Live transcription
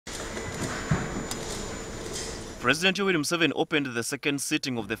President Yoweri Museveni opened the second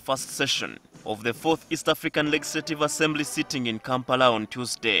sitting of the first session of the 4th East African Legislative Assembly sitting in Kampala on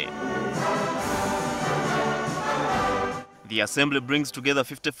Tuesday. The assembly brings together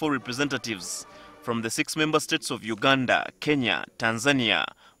 54 representatives from the 6 member states of Uganda, Kenya, Tanzania,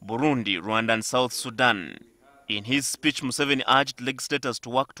 Burundi, Rwanda and South Sudan. In his speech, Museveni urged legislators to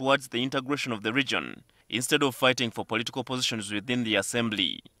work towards the integration of the region instead of fighting for political positions within the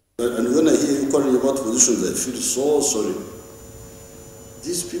assembly. And when I hear you calling about positions, I feel so sorry.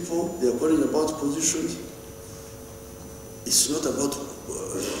 These people, they are calling about positions. It's not about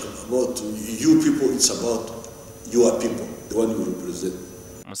you people, it's about your people, the one you represent.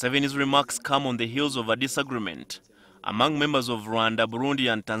 Museveni's remarks come on the heels of a disagreement among members of Rwanda,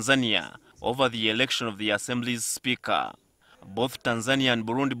 Burundi and Tanzania over the election of the Assembly's Speaker. Both Tanzania and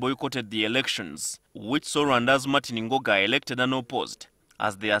Burundi boycotted the elections, which saw Rwanda's Martin Ngoga elected unopposed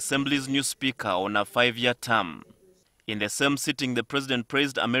as the Assembly's new Speaker on a 5-year term. In the same sitting, the President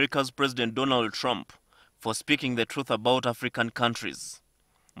praised America's President Donald Trump for speaking the truth about African countries.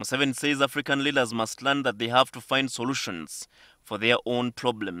 Museveni says African leaders must learn that they have to find solutions for their own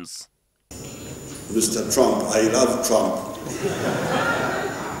problems. Mr. Trump, I love Trump.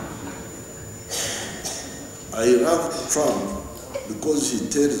 I love Trump because he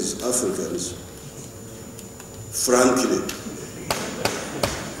tells Africans, frankly.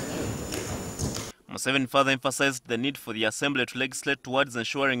 Museveni further emphasized the need for the Assembly to legislate towards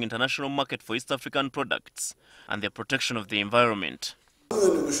ensuring international market for East African products and the protection of the environment. When we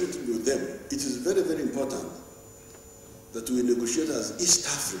are negotiating with them, it is very, very important that we negotiate as East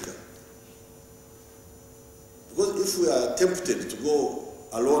Africa. Because if we are tempted to go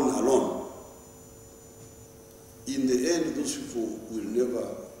alone, in the end, those people will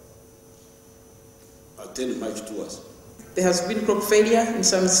never attend much to us. There has been crop failure in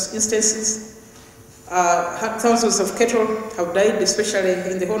some instances. Thousands of cattle have died,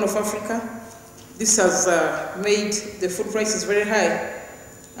 especially in the Horn of Africa. This has made the food prices very high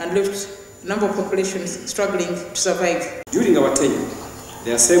and left a number of populations struggling to survive. During our tenure,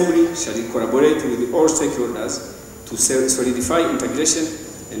 the Assembly shall collaborate with all stakeholders to solidify integration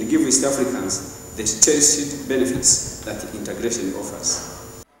and give East Africans the cherished benefits that integration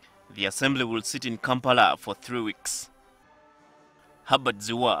offers. The Assembly will sit in Kampala for 3 weeks. Habad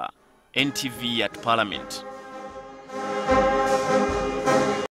Ziwa, NTV at Parliament.